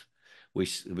life. We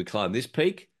climb this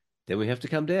peak, then we have to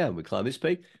come down. We climb this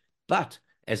peak. But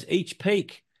as each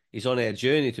peak is on our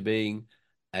journey to being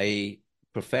a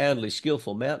profoundly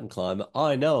skillful mountain climber,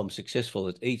 I know I'm successful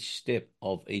at each step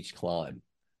of each climb.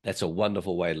 That's a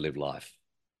wonderful way to live life.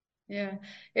 Yeah,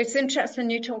 it's interesting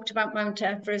you talked about Mount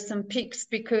Everest and peaks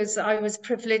because I was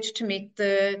privileged to meet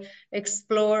the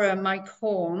explorer Mike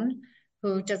Horn,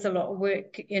 who does a lot of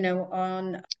work,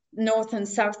 on North and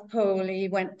South Pole. He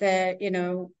went there,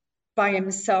 by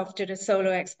himself, did a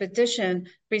solo expedition.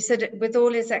 But he said with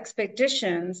all his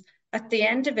expeditions, at the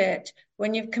end of it,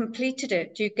 when you've completed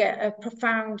it, you get a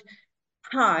profound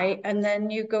high and then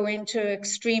you go into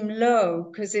extreme low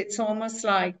because it's almost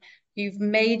like you've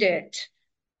made it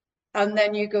and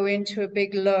then you go into a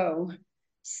big low.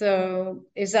 So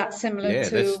is that similar Yeah,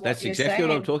 to what that's you're exactly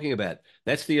what I'm saying? talking about.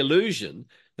 That's the illusion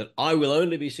that I will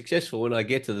only be successful when I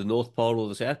get to the North Pole or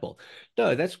the South Pole.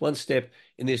 No, that's one step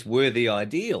in this worthy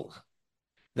ideal.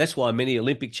 That's why many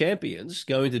Olympic champions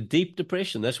go into deep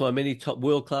depression. That's why many top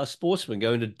world-class sportsmen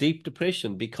go into deep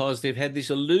depression because they've had this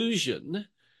illusion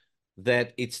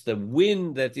that it's the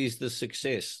win that is the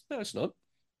success. No, it's not.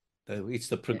 It's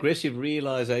the Yeah. progressive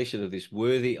realization of this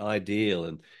worthy ideal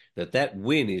and that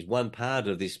win is one part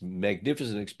of this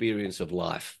magnificent experience of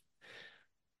life.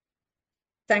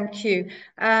 Thank you.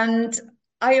 And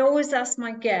I always ask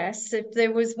my guests if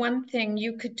there was one thing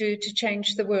you could do to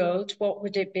change the world, what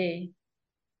would it be?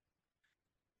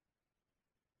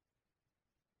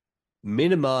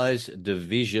 Minimize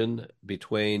division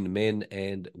between men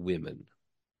and women.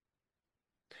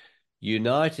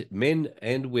 Unite men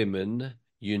and women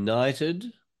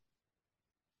united,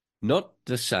 not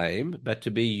the same, but to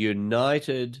be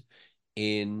united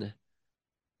in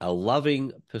a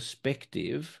loving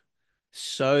perspective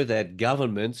so that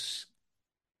governments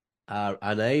are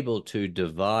unable to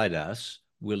divide us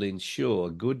will ensure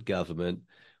good government,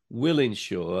 will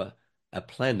ensure a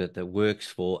planet that works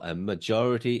for a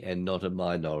majority and not a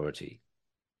minority.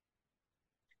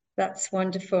 That's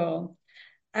wonderful.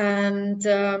 And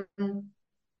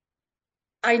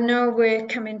I know we're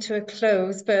coming to a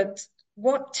close, but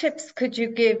what tips could you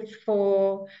give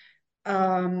for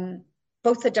um,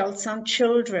 both adults and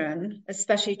children,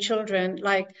 especially children?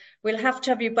 Like, we'll have to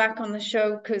have you back on the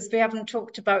show because we haven't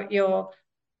talked about your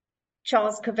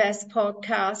Charles Covess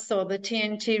podcast or the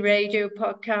TNT radio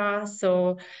podcast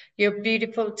or your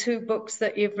beautiful two books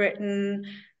that you've written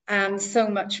and so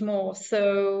much more.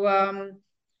 So,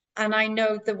 and I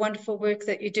know the wonderful work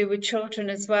that you do with children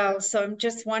as well. So I'm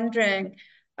just wondering,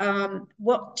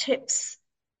 what tips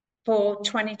for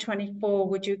 2024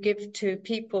 would you give to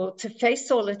people to face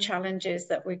all the challenges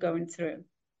that we're going through?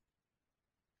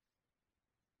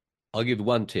 I'll give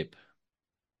one tip.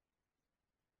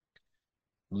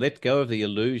 Let go of the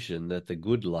illusion that the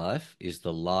good life is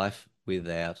the life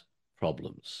without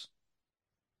problems.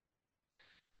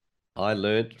 I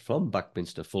learnt from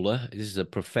Buckminster Fuller, this is a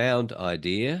profound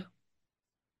idea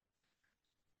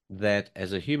that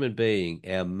as a human being,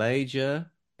 our major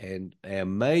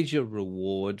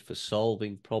reward for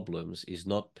solving problems is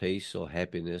not peace or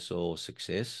happiness or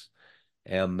success.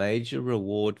 Our major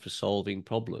reward for solving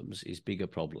problems is bigger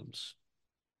problems.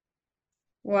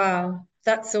 Wow,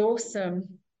 that's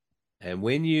awesome. And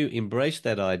when you embrace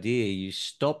that idea, you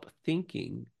stop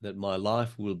thinking that my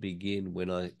life will begin when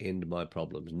I end my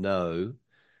problems. No,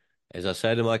 as I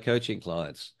say to my coaching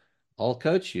clients, I'll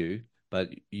coach you, but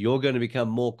you're going to become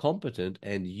more competent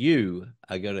and you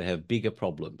are going to have bigger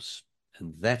problems.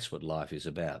 And that's what life is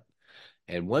about.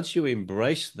 And once you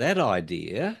embrace that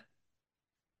idea,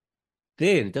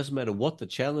 then it doesn't matter what the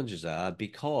challenges are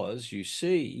because you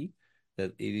see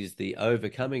that it is the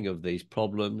overcoming of these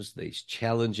problems, these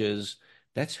challenges.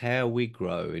 That's how we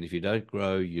grow. And if you don't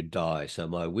grow, you die. So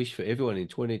my wish for everyone in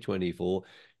 2024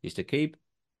 is to keep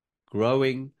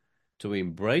growing, to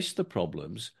embrace the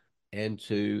problems, and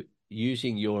to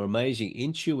using your amazing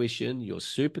intuition, your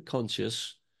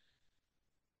superconscious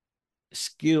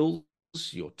skills,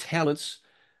 your talents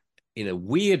in a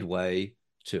weird way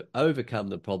to overcome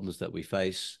the problems that we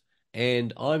face.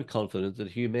 And I'm confident that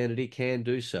humanity can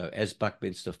do so, as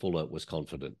Buckminster Fuller was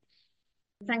confident.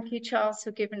 Thank you, Charles,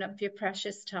 for giving up your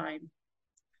precious time.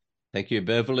 Thank you,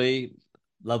 Beverly.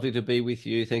 Lovely to be with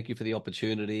you. Thank you for the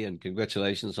opportunity and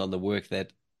congratulations on the work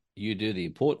that you do, the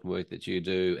important work that you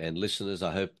do. And listeners,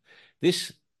 I hope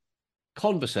this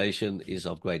conversation is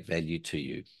of great value to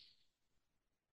you.